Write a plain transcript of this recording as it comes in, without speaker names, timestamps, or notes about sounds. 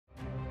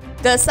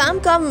The Assam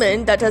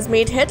government that has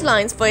made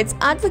headlines for its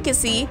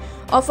advocacy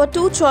of a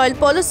two-child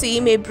policy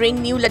may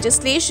bring new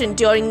legislation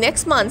during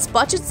next month's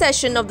budget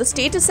session of the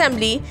State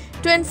Assembly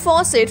to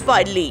enforce it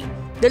widely.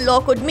 The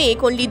law could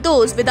make only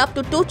those with up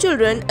to 2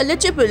 children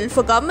eligible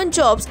for government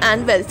jobs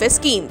and welfare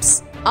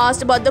schemes.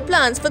 Asked about the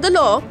plans for the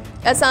law,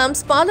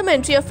 Assam's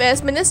Parliamentary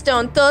Affairs Minister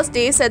on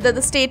Thursday said that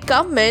the state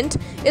government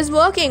is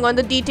working on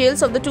the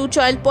details of the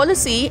two-child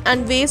policy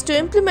and ways to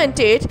implement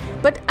it,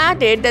 but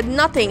added that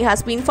nothing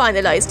has been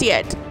finalized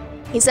yet.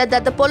 He said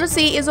that the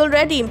policy is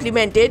already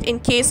implemented in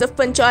case of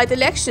panchayat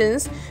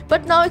elections,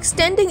 but now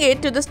extending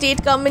it to the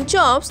state government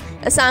jobs,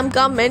 Assam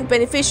government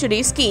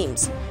beneficiary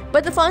schemes.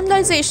 But the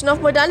finalization of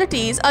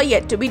modalities are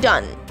yet to be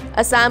done.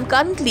 Assam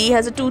currently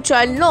has a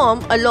two-child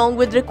norm along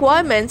with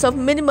requirements of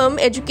minimum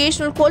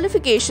educational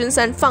qualifications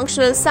and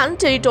functional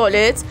sanitary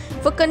toilets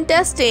for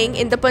contesting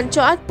in the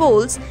panchayat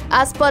polls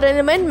as per an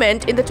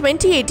amendment in the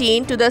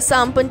 2018 to the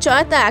Assam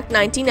Panchayat Act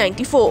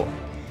 1994.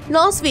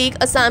 Last week,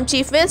 Assam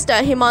Chief Minister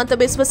Himanta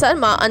Biswa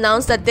Sarma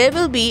announced that there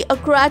will be a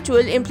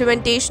gradual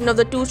implementation of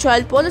the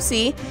two-child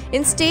policy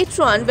in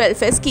state-run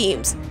welfare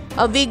schemes.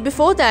 A week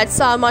before that,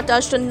 Sarma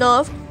touched a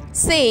nerve,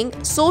 saying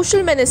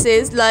social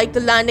menaces like the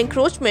land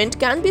encroachment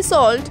can be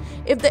solved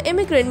if the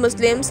immigrant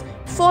Muslims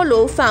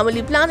follow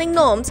family planning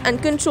norms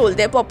and control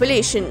their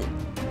population.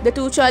 The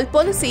two-child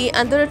policy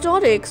and the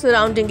rhetoric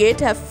surrounding it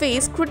have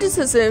faced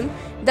criticism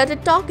that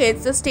it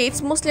targets the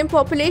state's Muslim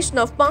population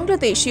of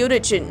Bangladeshi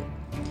origin.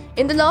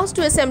 In the last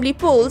 2 assembly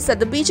polls that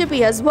the BJP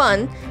has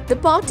won, the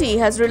party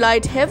has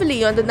relied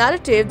heavily on the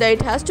narrative that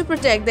it has to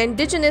protect the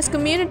indigenous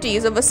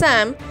communities of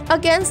Assam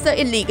against the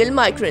illegal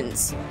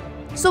migrants.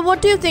 So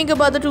what do you think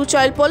about the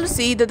two-child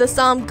policy that the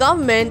Assam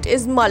government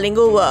is mulling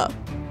over?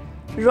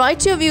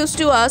 Write your views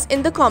to us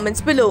in the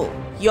comments below.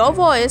 Your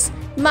voice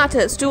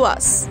matters to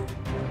us.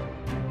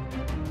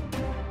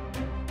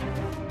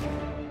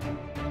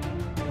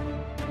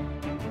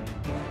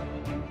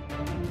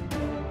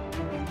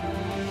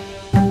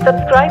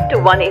 Subscribe to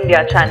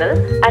Oneindia channel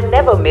and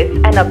never miss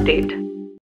an update.